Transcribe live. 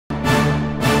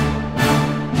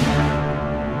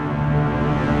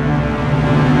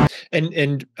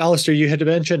And Alasdair, you had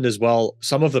mentioned as well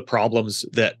some of the problems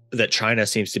that China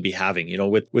seems to be having,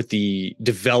 with the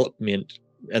development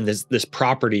and this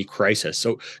property crisis.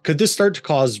 So could this start to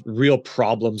cause real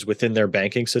problems within their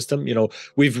banking system?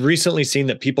 We've recently seen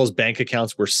that people's bank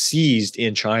accounts were seized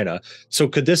in China. So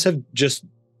could this have just,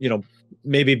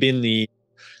 maybe been the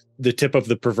tip of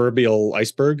the proverbial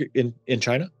iceberg in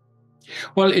China?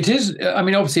 Well, it is. I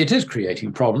mean, obviously, it is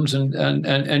creating problems,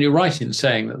 and you're right in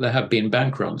saying that there have been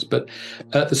bank runs. But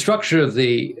the structure of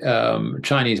the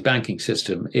Chinese banking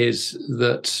system is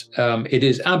that it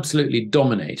is absolutely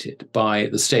dominated by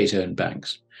the state-owned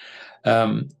banks,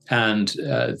 and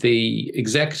the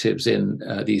executives in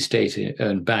these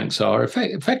state-owned banks are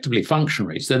effectively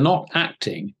functionaries. They're not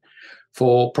acting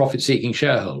for profit-seeking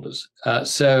shareholders.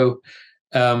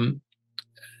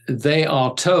 They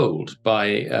are told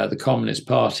by the Communist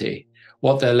Party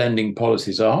what their lending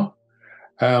policies are.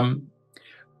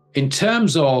 In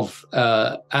terms of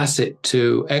asset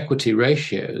to equity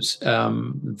ratios,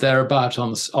 they're about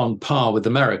on par with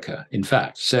America, in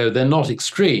fact. So they're not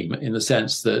extreme in the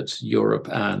sense that Europe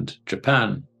and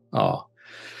Japan are.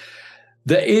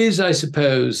 There is, I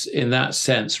suppose, in that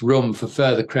sense, room for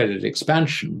further credit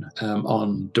expansion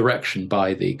on direction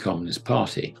by the Communist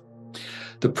Party.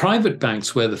 The private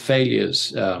banks where the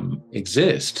failures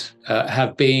exist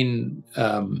have been,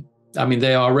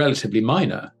 they are relatively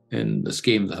minor in the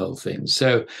scheme of the whole thing.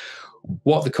 So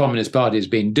what the Communist Party has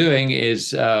been doing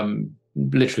is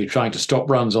literally trying to stop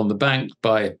runs on the bank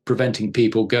by preventing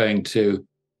people going to,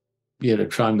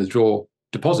 try and withdraw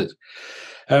deposits.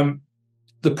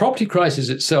 The property crisis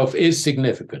itself is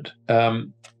significant.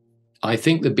 I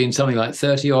think there've been something like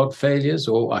 30-odd failures,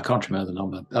 or I can't remember the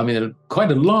number. I mean,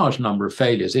 quite a large number of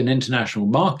failures in international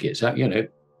markets,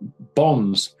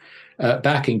 bonds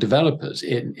backing developers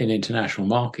in international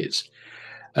markets.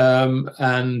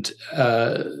 And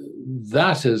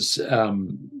that has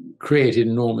created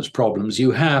enormous problems.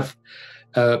 You have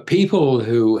people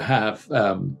who have,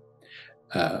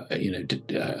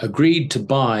 agreed to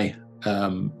buy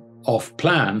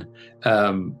off-plan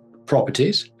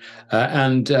properties,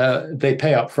 and they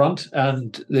pay up front,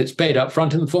 and it's paid up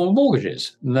front in the form of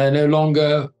mortgages. And they're no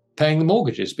longer paying the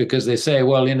mortgages because they say,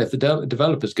 well, if the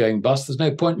developer's going bust, there's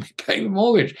no point in paying the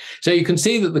mortgage. So you can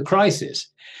see that the crisis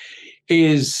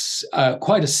is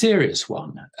quite a serious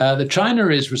one. China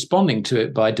is responding to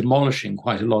it by demolishing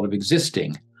quite a lot of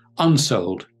existing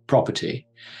unsold property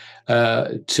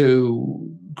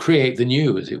to create the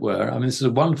new, as it were. I mean, this is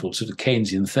a wonderful sort of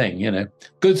Keynesian thing,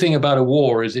 Good thing about a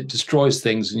war is it destroys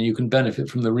things and you can benefit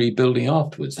from the rebuilding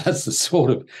afterwards. That's the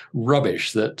sort of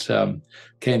rubbish that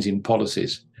Keynesian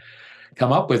policies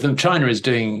come up with, and China is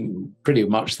doing pretty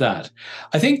much that.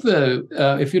 I think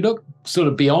if you look sort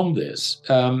of beyond this,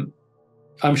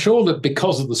 I'm sure that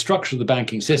because of the structure of the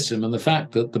banking system and the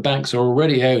fact that the banks are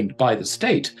already owned by the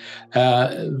state,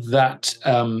 that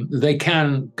they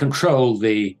can control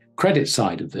the credit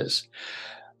side of this.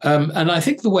 And I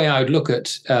think the way I would look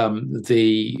at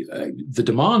the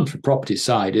demand for property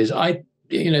side is I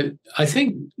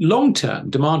think long-term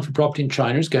demand for property in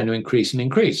China is going to increase and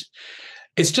increase.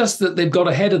 It's just that they've got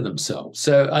ahead of themselves.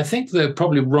 So I think they'll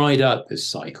probably ride out this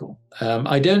cycle.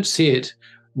 I don't see it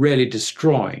really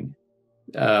destroying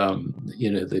the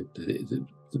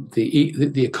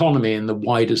economy in the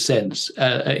wider sense,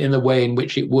 in the way in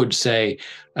which it would say.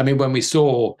 I mean, when we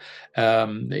saw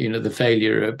the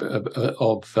failure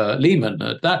of Lehman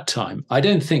at that time, I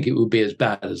don't think it would be as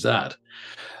bad as that.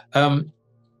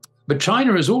 But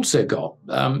China has also got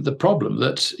the problem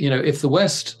that if the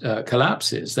West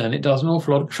collapses, then it does an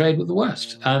awful lot of trade with the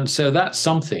West, and so that's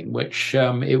something which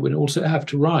it would also have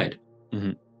to ride.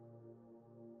 Mm-hmm.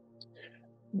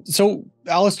 So,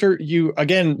 Alasdair, you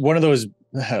again, one of those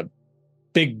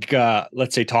big,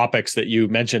 let's say, topics that you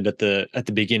mentioned at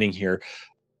the beginning here.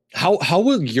 How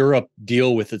will Europe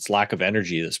deal with its lack of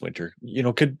energy this winter?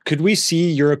 Could we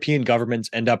see European governments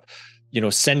end up,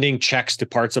 sending checks to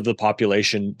parts of the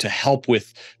population to help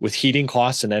with heating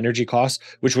costs and energy costs,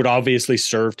 which would obviously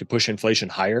serve to push inflation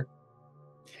higher?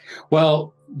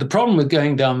 Well, the problem with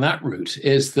going down that route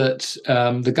is that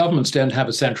the governments don't have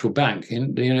a central bank,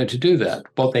 to do that.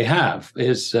 What they have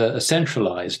is a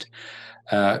centralized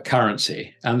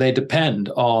currency, and they depend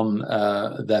on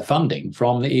their funding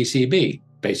from the ECB,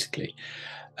 basically.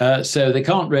 So they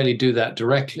can't really do that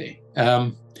directly.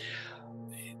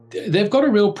 They've got a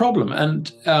real problem,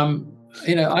 and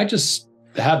I just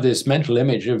have this mental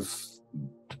image of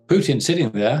Putin sitting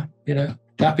there,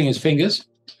 tapping his fingers,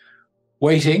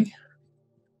 waiting.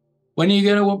 When are you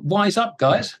going to wise up,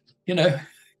 guys?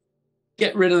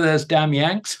 Get rid of those damn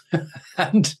Yanks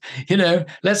and,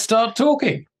 let's start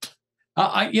talking.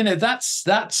 And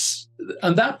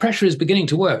that pressure is beginning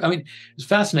to work. I mean, it's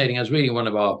fascinating. I was reading one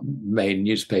of our main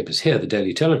newspapers here, the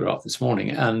Daily Telegraph, this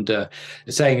morning, and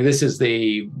saying this is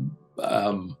the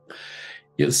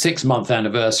 6-month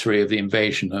anniversary of the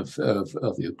invasion of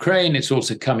Ukraine. It's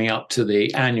also coming up to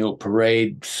the annual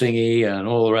parade thingy and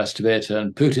all the rest of it.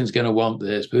 And Putin's going to want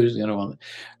this. Putin's going to want it.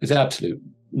 It's absolute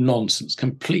nonsense,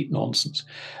 complete nonsense.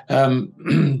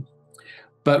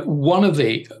 But one of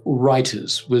the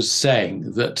writers was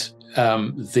saying that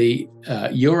the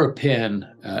European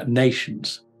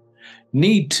nations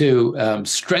need to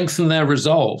strengthen their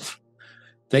resolve.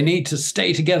 They need to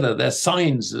stay together. There's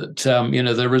signs that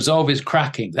the resolve is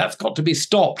cracking. That's got to be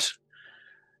stopped.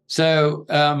 So,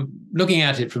 looking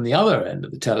at it from the other end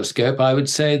of the telescope, I would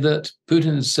say that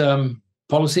Putin's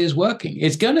policy is working.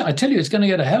 It's going to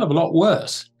get a hell of a lot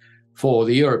worse for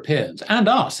the Europeans and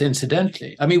us,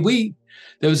 incidentally. I mean,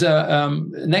 there was a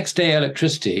next day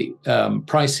electricity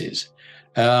prices.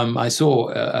 I saw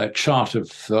a chart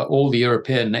of all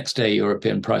the next day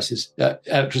European prices,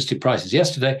 electricity prices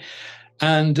yesterday,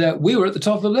 and we were at the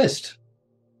top of the list.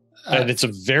 And it's a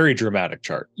very dramatic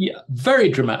chart. Yeah, very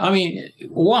dramatic. I mean,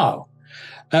 wow.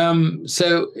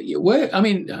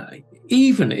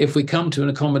 Even if we come to an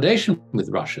accommodation with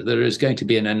Russia, there is going to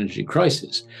be an energy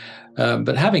crisis.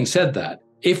 But having said that,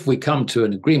 if we come to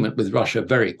an agreement with Russia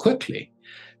very quickly,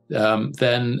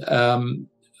 then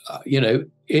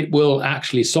it will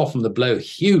actually soften the blow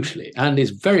hugely and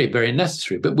is very, very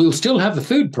necessary. But we'll still have the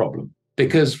food problem,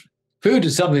 because food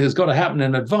is something that's got to happen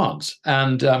in advance.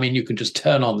 And I mean, you can just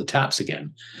turn on the taps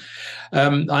again.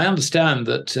 I understand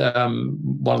that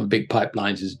one of the big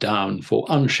pipelines is down for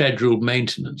unscheduled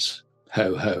maintenance.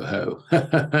 Ho, ho,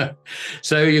 ho.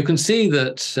 So you can see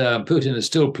that Putin is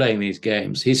still playing these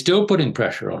games. He's still putting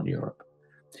pressure on Europe.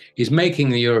 He's making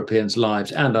the Europeans'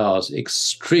 lives and ours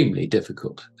extremely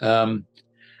difficult. And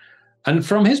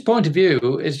from his point of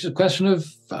view, it's just a question of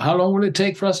how long will it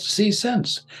take for us to see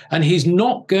sense? And he's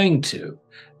not going to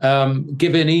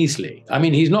give in easily. I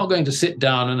mean, he's not going to sit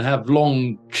down and have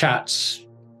long chats,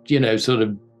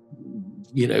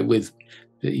 with,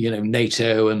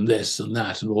 NATO and this and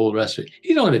that and all the rest of it.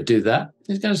 He's not going to do that.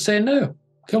 He's going to say, no,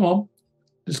 come on.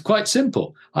 It's quite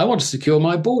simple. I want to secure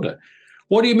my border.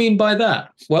 What do you mean by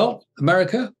that? Well,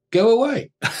 America, go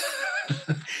away.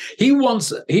 He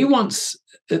wants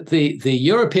the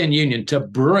European Union to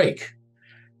break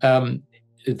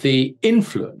the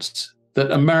influence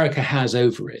that America has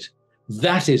over it.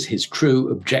 That is his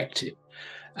true objective.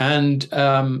 And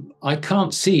I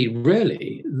can't see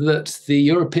really that the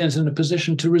Europeans are in a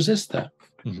position to resist that.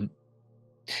 Mm-hmm.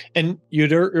 And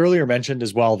you'd earlier mentioned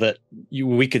as well that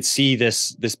we could see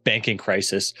this banking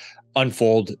crisis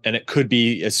unfold, and it could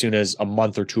be as soon as a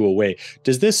month or two away.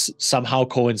 Does this somehow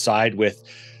coincide with,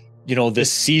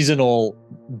 this seasonal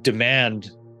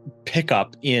demand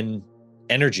pickup in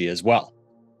energy as well?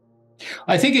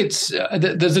 I think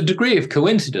there's a degree of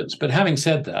coincidence, but having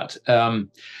said that,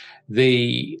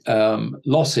 the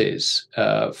losses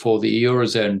for the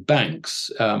Eurozone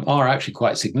banks are actually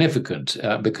quite significant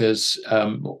because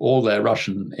all their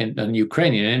Russian and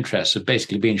Ukrainian interests have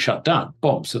basically been shut down.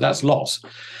 Boom. So that's loss.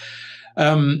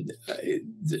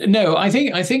 No, I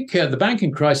think the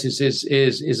banking crisis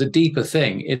is a deeper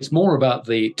thing. It's more about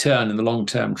the turn in the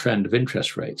long-term trend of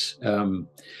interest rates.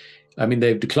 I mean,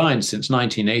 they've declined since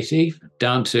 1980,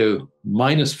 down to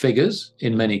minus figures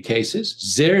in many cases,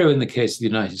 zero in the case of the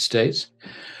United States.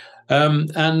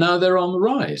 And now they're on the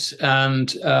rise.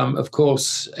 And of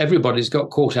course, everybody's got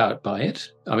caught out by it.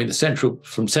 I mean,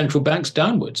 from central banks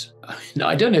downwards.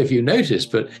 I don't know if you noticed,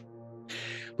 but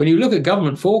when you look at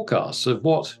government forecasts of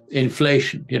what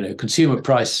inflation, consumer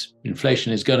price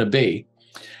inflation is going to be,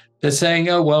 they're saying,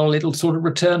 oh, well, it'll sort of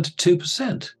return to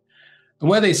 2%. And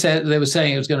where they were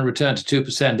saying it was going to return to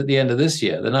 2% at the end of this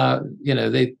year, then now,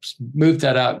 they moved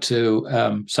that out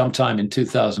to sometime in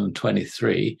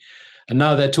 2023. And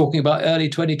now they're talking about early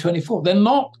 2024.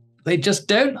 They just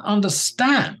don't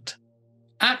understand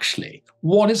actually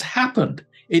what has happened.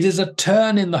 It is a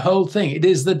turn in the whole thing. It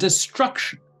is the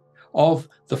destruction of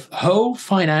the whole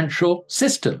financial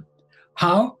system.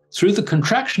 How? Through the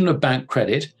contraction of bank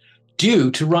credit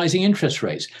due to rising interest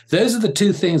rates. Those are the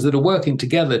two things that are working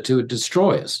together to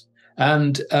destroy us.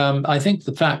 And I think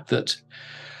the fact that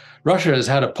Russia has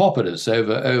had a pop at us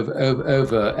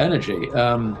over energy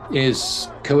is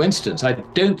coincidence. I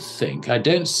don't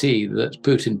see that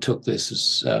Putin took this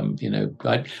as, I don't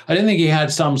think he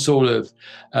had some sort of,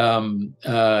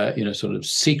 sort of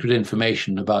secret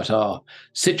information about our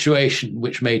situation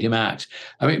which made him act.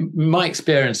 I mean, in my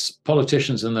experience,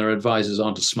 politicians and their advisors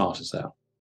aren't as smart as that.